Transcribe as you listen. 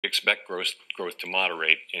expect growth to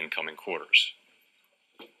moderate in coming quarters.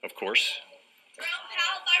 Of course. Jerome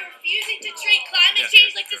Powell, by refusing to treat climate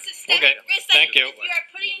change like a systemic risk that you are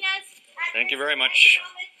putting us at Thank you very much.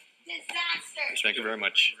 disaster. Yes, thank you very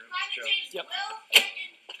much. Climate change Yep. will end.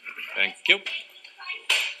 Thank you.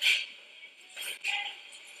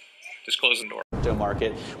 Just close the door.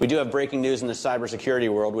 Market. We do have breaking news in the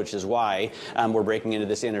cybersecurity world, which is why we're breaking into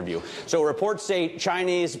this interview. So reports say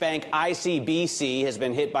Chinese bank ICBC has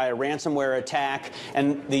been hit by a ransomware attack,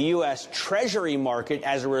 and the U.S. Treasury market,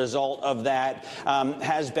 as a result of that,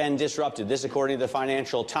 has been disrupted. This, according to the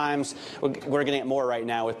Financial Times. We're getting at more right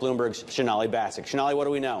now with Bloomberg's Shonali Basak. Shonali, what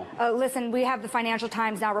do we know? Listen, we have the Financial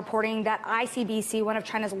Times now reporting that ICBC, one of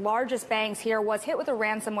China's largest banks here, was hit with a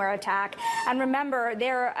ransomware attack. And remember,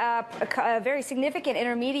 they're a very significant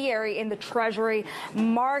intermediary in the Treasury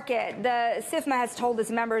market. The SIFMA has told its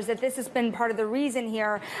members that this has been part of the reason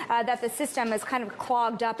here that the system is kind of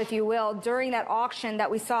clogged up, if you will, during that auction that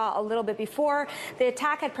we saw a little bit before. The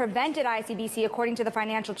attack had prevented ICBC, according to the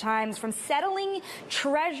Financial Times, from settling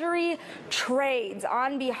Treasury trades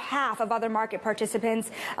on behalf of other market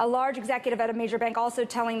participants. A large executive at a major bank also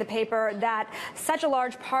telling the paper that such a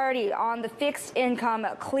large party on the fixed income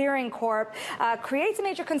clearing corp creates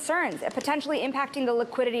major concerns, potentially impacting the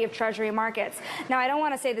liquidity of Treasury markets. Now, I don't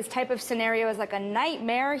want to say this type of scenario is like a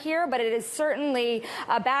nightmare here, but it is certainly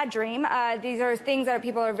a bad dream. These are things that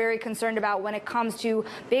people are very concerned about when it comes to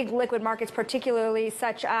big liquid markets, particularly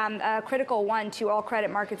such a critical one to all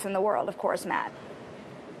credit markets in the world, of course, Matt.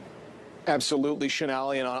 Absolutely,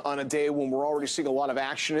 Shonali, and on a day when we're already seeing a lot of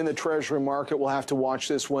action in the Treasury market, we'll have to watch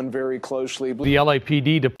this one very closely. The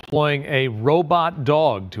LAPD deploying a robot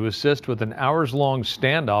dog to assist with an hours-long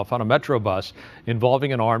standoff on a Metro bus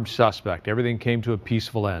involving an armed suspect. Everything came to a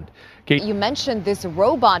peaceful end. You mentioned this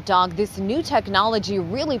robot dog. This new technology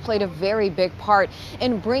really played a very big part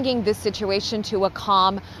in bringing this situation to a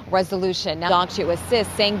calm resolution. Now, dog to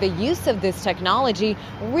assist, saying the use of this technology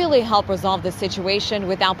really helped resolve the situation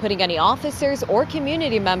without putting any officers or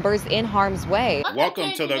community members in harm's way.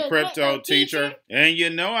 Welcome to the Crypto Teacher. And you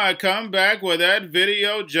know I come back with that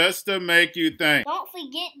video just to make you think. Don't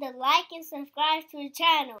forget to like and subscribe to the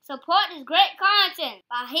channel. Support this great content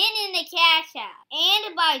by hitting the cash app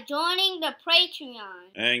and by joining the Patreon.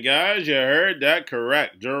 And guys, you heard that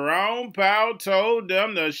correct. Jerome Powell told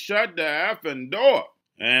them to shut the effing door.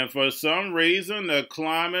 And for some reason, the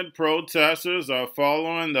climate protesters are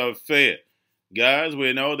following the Fed. Guys,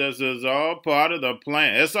 we know this is all part of the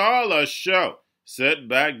plan. It's all a show. Sit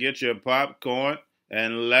back, get your popcorn,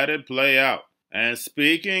 and let it play out. And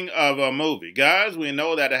speaking of a movie, guys, we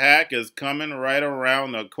know that a hack is coming right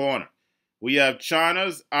around the corner. We have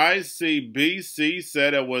China's ICBC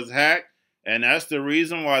said it was hacked, and that's the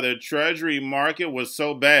reason why the Treasury market was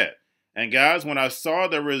so bad. And guys, when I saw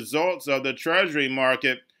the results of the Treasury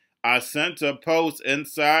market, I sent a post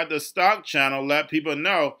inside the stock channel, let people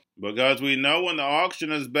know, because we know when the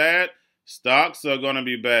auction is bad, stocks are going to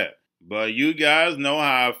be bad. But you guys know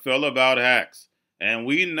how I feel about hacks. And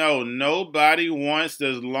we know nobody wants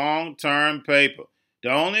this long-term paper.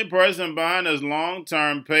 The only person buying this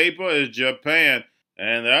long-term paper is Japan,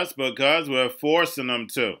 and that's because we're forcing them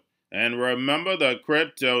to. And remember, the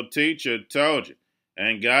Crypto Teacher told you.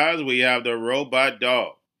 And guys, we have the robot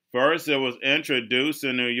dog. First, it was introduced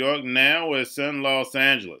in New York, now it's in Los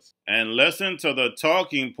Angeles. And listen to the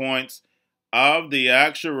talking points of the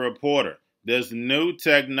actual reporter. This new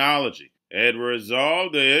technology. It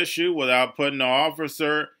resolved the issue without putting the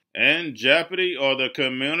officer in jeopardy or the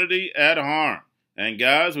community at harm. And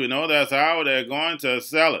guys, we know that's how they're going to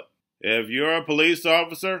sell it. If you're a police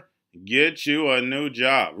officer, get you a new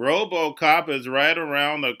job. RoboCop is right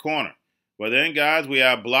around the corner. But then, guys, we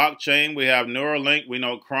have blockchain, we have Neuralink, we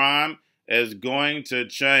know crime is going to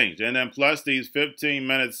change. And then plus these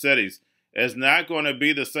 15-minute cities, it's not going to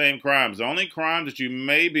be the same crimes. The only crimes that you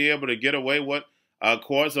may be able to get away with, of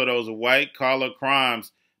course, are those white-collar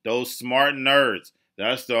crimes, those smart nerds.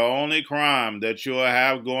 That's the only crime that you'll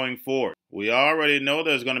have going forward. We already know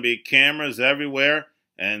there's going to be cameras everywhere,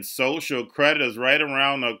 and social credit is right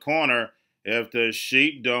around the corner if the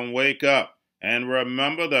sheep don't wake up. And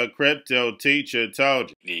remember, the Crypto Teacher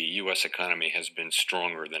told you. The U.S. economy has been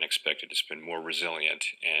stronger than expected. It's been more resilient,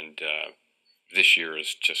 and this year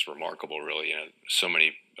is just remarkable, really. You know, so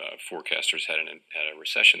many forecasters had a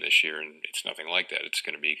recession this year, and it's nothing like that. It's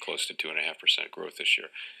going to be close to 2.5% growth this year.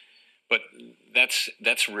 But that's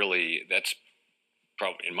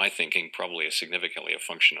probably, in my thinking, probably significantly a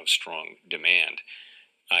function of strong demand.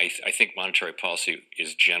 I think monetary policy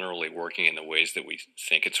is generally working in the ways that we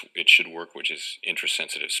think it should work, which is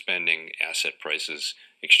interest-sensitive spending, asset prices,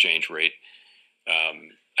 exchange rate.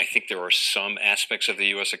 I think there are some aspects of the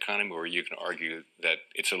U.S. economy where you can argue that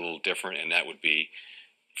it's a little different, and that would be,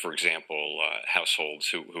 for example, households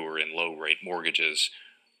who are in low-rate mortgages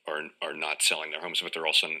are not selling their homes, but they're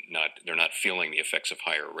also not feeling the effects of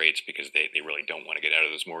higher rates because they really don't want to get out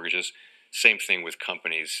of those mortgages. Same thing with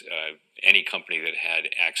companies. Any company that had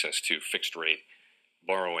access to fixed-rate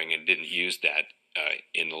borrowing and didn't use that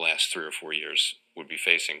in the last 3 or 4 years would be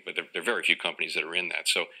facing, but there are very few companies that are in that.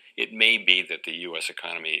 So it may be that the U.S.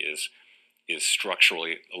 economy is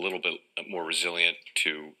structurally a little bit more resilient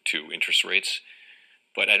to interest rates,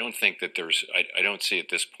 but I don't think that I don't see at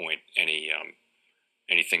this point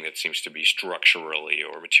anything that seems to be structurally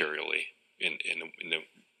or materially in the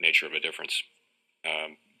nature of a difference.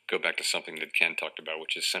 Go back to something that Ken talked about,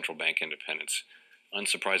 which is central bank independence.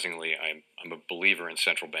 Unsurprisingly, I'm a believer in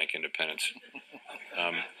central bank independence.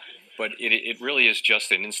 But it really is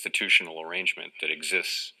just an institutional arrangement that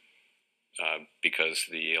exists because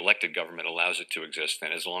the elected government allows it to exist,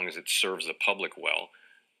 and as long as it serves the public well,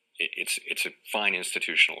 it's a fine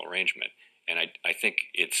institutional arrangement. And I think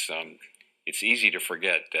it's easy to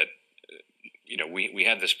forget that we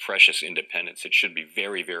have this precious independence. It should be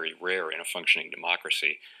very, very rare in a functioning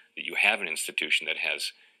democracy that you have an institution that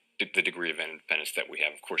has the degree of independence that we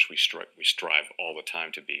have. Of course, we strive all the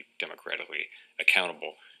time to be democratically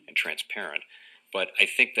accountable and transparent. But I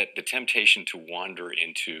think that the temptation to wander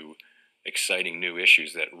into exciting new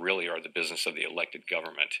issues that really are the business of the elected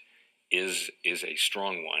government is a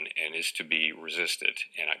strong one and is to be resisted.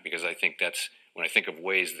 And because I think that's when I think of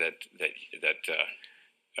ways that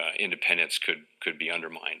independence could be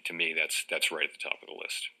undermined. To me, that's right at the top of the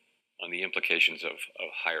list. On the implications of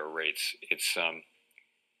higher rates, it's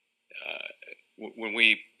when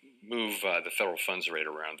we move the federal funds rate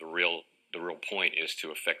around, the real point is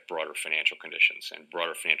to affect broader financial conditions, and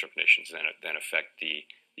broader financial conditions then affect the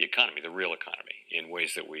economy, the real economy, in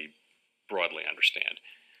ways that we broadly understand.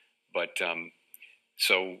 But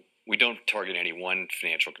so we don't target any one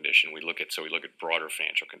financial condition. We look at broader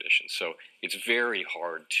financial conditions. So it's very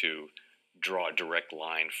hard to draw a direct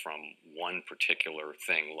line from one particular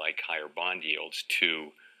thing like higher bond yields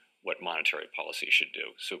to what monetary policy should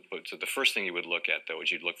do. So the first thing you would look at, though,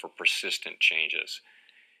 is you'd look for persistent changes.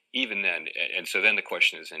 Even then, and so then the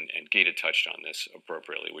question is, and Gita touched on this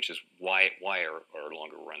appropriately, which is why are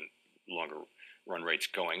longer run rates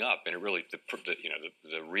going up? And it really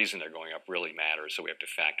the reason they're going up really matters. So we have to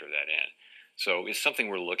factor that in. So it's something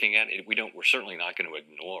we're looking at. We're certainly not going to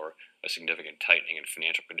ignore a significant tightening in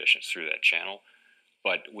financial conditions through that channel,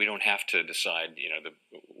 but we don't have to decide.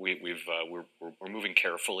 We're moving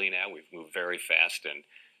carefully now. We've moved very fast, and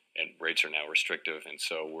rates are now restrictive, and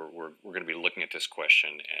so we're going to be looking at this question,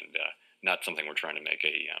 and not something we're trying to make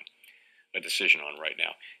a decision on right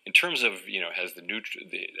now. In terms of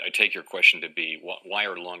I take your question to be why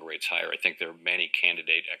are long rates higher? I think there are many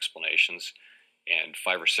candidate explanations, and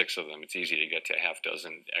 5 or 6 of them. It's easy to get to a half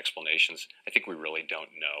dozen explanations. I think we really don't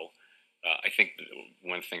know. I think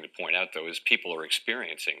one thing to point out, though, is people are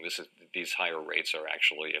experiencing these higher rates are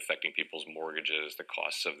actually affecting people's mortgages. The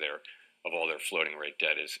costs of all their floating rate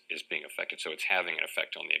debt is being affected. So it's having an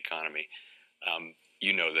effect on the economy.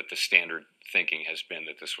 You know that the standard thinking has been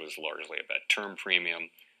that this was largely about term premium.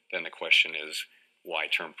 Then the question is, why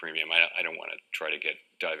term premium? I don't want to try to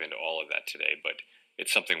dive into all of that today, but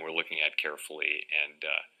it's something we're looking at carefully and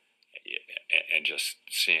just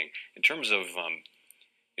seeing. In terms of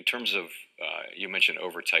you mentioned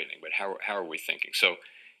over tightening, but how are we thinking? So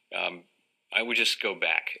I would just go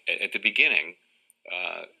back at the beginning.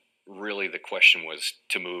 Really, the question was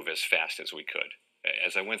to move as fast as we could.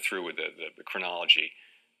 As I went through with the chronology,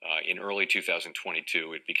 in early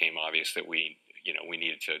 2022, it became obvious that we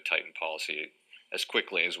needed to tighten policy as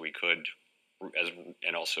quickly as we could,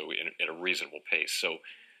 and also at a reasonable pace.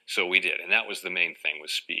 So we did, and that was the main thing,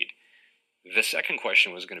 was speed. The second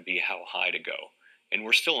question was going to be how high to go, and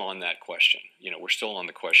we're still on that question. We're still on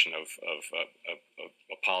the question of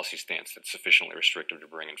a policy stance that's sufficiently restrictive to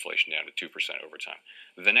bring inflation down to 2% over time.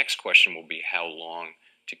 The next question will be how long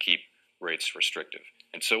to keep rates restrictive.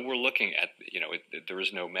 And so we're looking at, there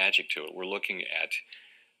is no magic to it. We're looking at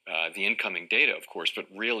the incoming data, of course, but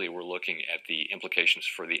really we're looking at the implications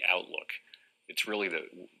for the outlook. It's really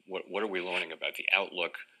what are we learning about the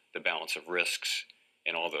outlook, the balance of risks,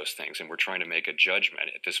 and all those things. And we're trying to make a judgment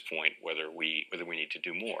at this point whether we need to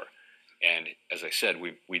do more. And as I said,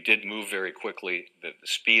 we did move very quickly. The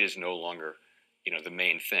speed is no longer, the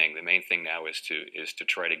main thing. The main thing now is to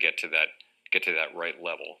try to get to that right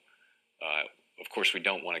level. Of course, we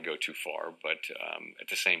don't want to go too far, but at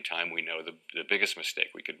the same time, we know the biggest mistake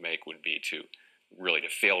we could make would be to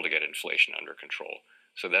fail to get inflation under control.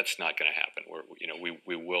 So that's not going to happen.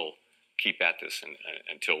 We will keep at this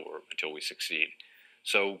until we succeed.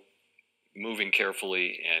 So moving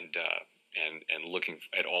carefully and looking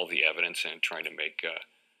at all the evidence and trying to make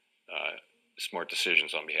smart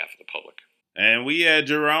decisions on behalf of the public. And we had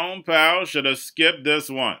Jerome Powell should have skipped this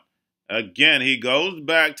one. Again, he goes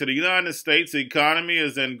back to the United States economy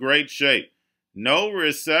is in great shape. No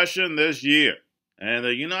recession this year. And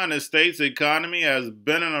the United States economy has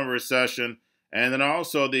been in a recession, and then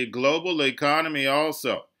also the global economy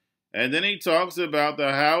also. And then he talks about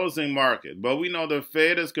the housing market. But we know the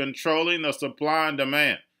Fed is controlling the supply and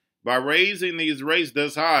demand. By raising these rates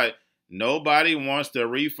this high, nobody wants to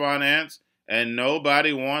refinance and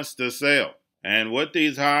nobody wants to sell. And with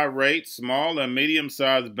these high rates, small and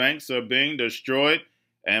medium-sized banks are being destroyed.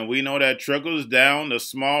 And we know that trickles down to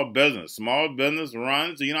small business. Small business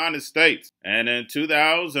runs the United States. And in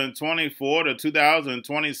 2024 to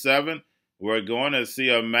 2027, we're going to see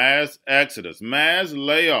a mass exodus, mass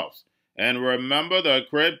layoffs. And remember, the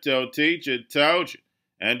crypto teacher told you.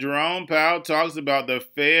 And Jerome Powell talks about the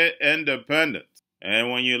Fed independence.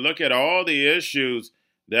 And when you look at all the issues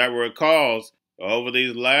that were caused over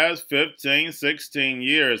these last 15, 16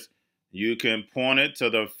 years, you can point it to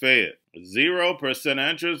the Fed. 0%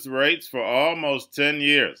 interest rates for almost 10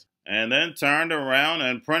 years. And then turned around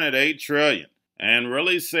and printed $8 trillion. And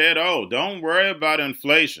really said, oh, don't worry about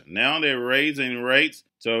inflation. Now they're raising rates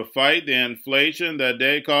to fight the inflation that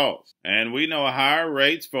they caused. And we know higher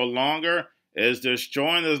rates for longer is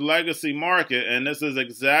destroying this legacy market. And this is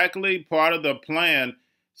exactly part of the plan.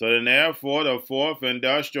 So then therefore the fourth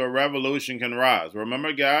industrial revolution can rise.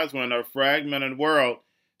 Remember, guys, we're in a fragmented world.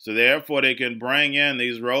 So therefore they can bring in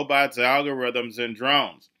these robots, algorithms, and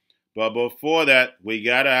drones. But before that, we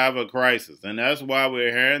got to have a crisis. And that's why we're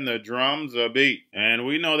hearing the drums a beat. And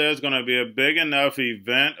we know there's going to be a big enough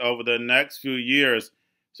event over the next few years.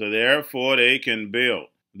 So therefore they can build.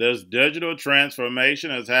 This digital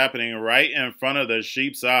transformation is happening right in front of the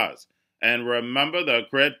sheep's eyes. And remember, the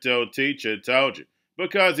crypto teacher told you.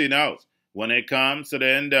 Because he knows when it comes to the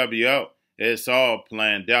NWO, it's all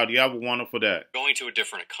planned out. You have a wonderful day. Going to a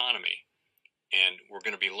different economy. And we're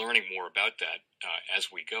going to be learning more about that as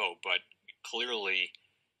we go. But clearly,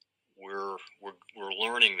 we're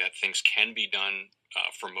learning that things can be done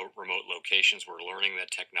from remote locations. We're learning that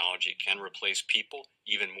technology can replace people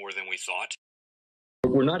even more than we thought.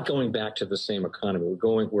 We're not going back to the same economy.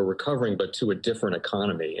 We're recovering, but to a different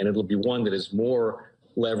economy, and it'll be one that is more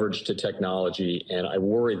leveraged to technology. And I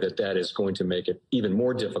worry that that is going to make it even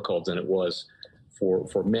more difficult than it was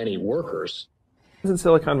for many workers. In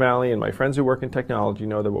Silicon Valley, and my friends who work in technology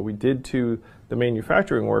know that what we did to the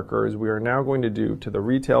manufacturing workers, we are now going to do to the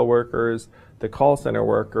retail workers, the call center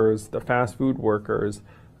workers, the fast food workers,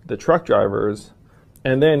 the truck drivers,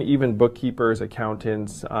 and then even bookkeepers,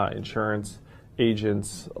 accountants, insurance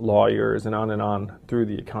agents, lawyers, and on through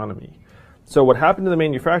the economy. So what happened to the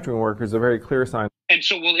manufacturing workers is a very clear sign. And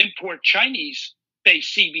so we'll import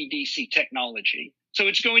Chinese-based CBDC technology. So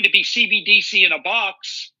it's going to be CBDC in a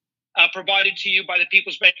box provided to you by the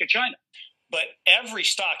People's Bank of China. But every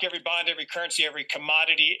stock, every bond, every currency, every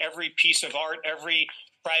commodity, every piece of art, every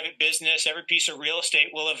private business, every piece of real estate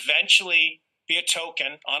will eventually be a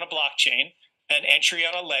token on a blockchain, an entry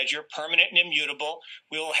on a ledger, permanent and immutable.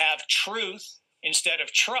 We will have truth instead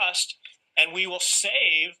of trust, and we will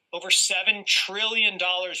save over $7 trillion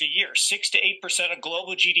a year. 6 to 8% of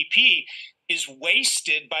global GDP is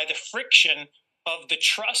wasted by the friction of the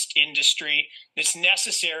trust industry that's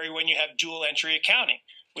necessary when you have dual entry accounting.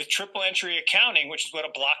 With triple entry accounting, which is what a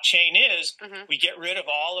blockchain is, we get rid of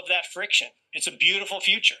all of that friction. It's a beautiful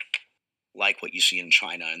future. Like what you see in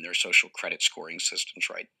China and their social credit scoring systems,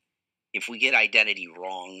 right? If we get identity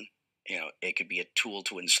wrong, it could be a tool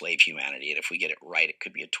to enslave humanity. And if we get it right, it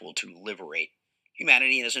could be a tool to liberate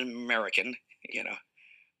humanity. And as an American,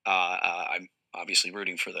 I'm obviously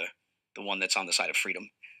rooting for the one that's on the side of freedom.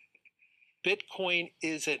 Bitcoin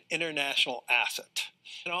is an international asset.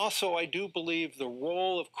 And also, I do believe the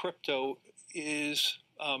role of crypto is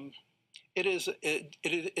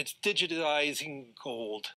it's digitizing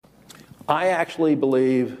gold. I actually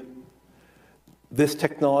believe this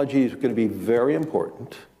technology is going to be very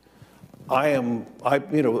important.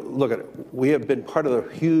 Look at it. We have been part of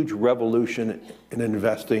a huge revolution in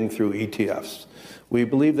investing through ETFs. We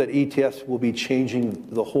believe that ETFs will be changing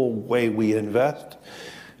the whole way we invest.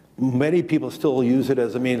 Many people still use it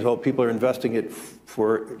as a means, people are investing it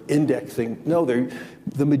for indexing. No,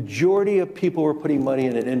 the majority of people who are putting money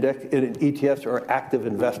in in ETFs are active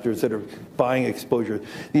investors that are buying exposure.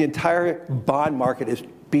 The entire bond market is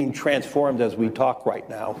being transformed as we talk right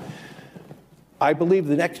now. I believe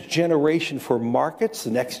the next generation for markets, the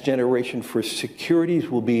next generation for securities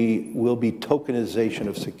will be tokenization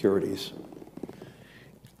of securities.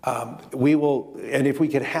 We will, and if we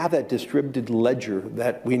can have that distributed ledger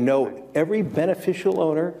that we know every beneficial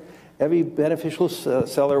owner, every beneficial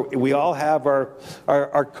seller, we all have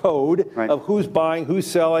our code of who's buying, who's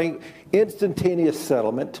selling, instantaneous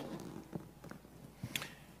settlement.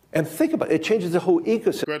 And think about it, it changes the whole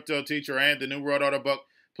ecosystem. Crypto Teacher and the new World Order book,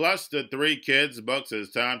 plus the 3 kids books.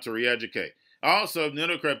 It's time to re-educate. Also, new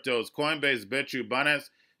to cryptos, Coinbase, Bitrue, Binance.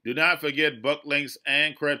 Do not forget book links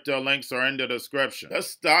and crypto links are in the description. The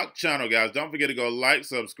stock channel, guys. Don't forget to go like,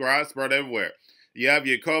 subscribe, spread everywhere. You have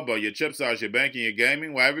your Kobo, your chip stocks, your banking, your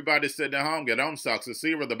gaming. While everybody's sitting at home, get on stocks, the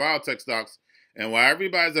Seaver, the biotech stocks. And while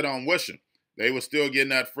everybody's at home wishing they were still getting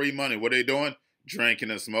that free money, what are they doing? Drinking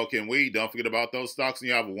and smoking weed. Don't forget about those stocks, and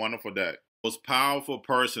you have a wonderful day. The most powerful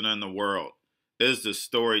person in the world is the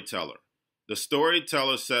storyteller. The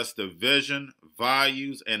storyteller sets the vision,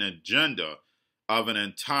 values, and agenda of an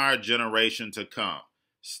entire generation to come.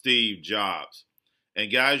 Steve Jobs.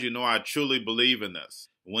 And guys, you know I truly believe in this.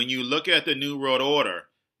 When you look at the New World Order,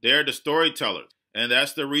 they're the storytellers. And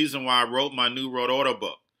that's the reason why I wrote my New World Order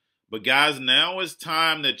book. But guys, now it's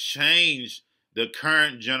time to change the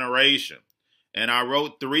current generation. And I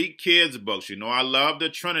wrote 3 kids books. You know I love the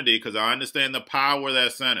Trinity because I understand the power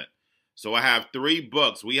that's in it. So I have 3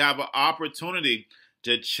 books. We have an opportunity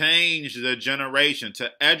to change the generation,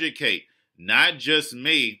 to educate. Not just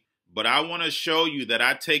me, but I want to show you that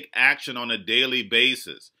I take action on a daily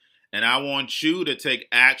basis. And I want you to take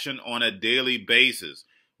action on a daily basis.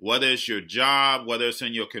 Whether it's your job, whether it's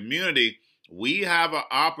in your community, we have an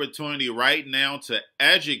opportunity right now to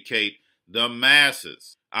educate the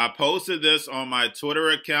masses. I posted this on my Twitter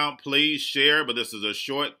account. Please share, but this is a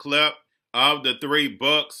short clip of the 3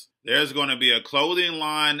 books. There's going to be a clothing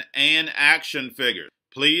line and action figures.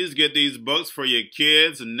 Please get these books for your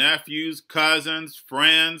kids, nephews, cousins,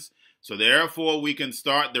 friends, so therefore we can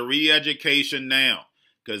start the re-education now.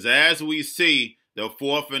 Because as we see, the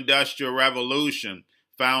 4th Industrial Revolution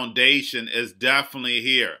foundation is definitely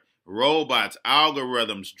here. Robots,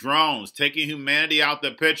 algorithms, drones, taking humanity out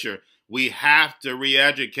the picture. We have to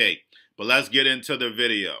re-educate. But let's get into the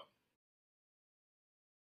video.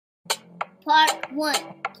 Part 1.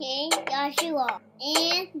 King Joshua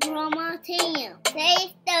and Grandma Tam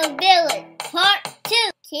save the village. Part 2.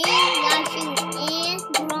 King Joshua and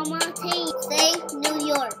Grandma Tam save New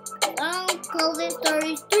York from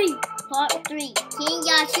COVID-33. Part 3. King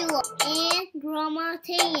Joshua and Grandma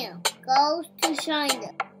Tam goes to China.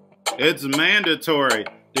 It's mandatory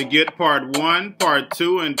to get part 1, part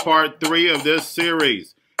 2, and part 3 of this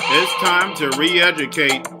series. It's time to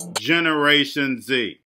re-educate Generation Z.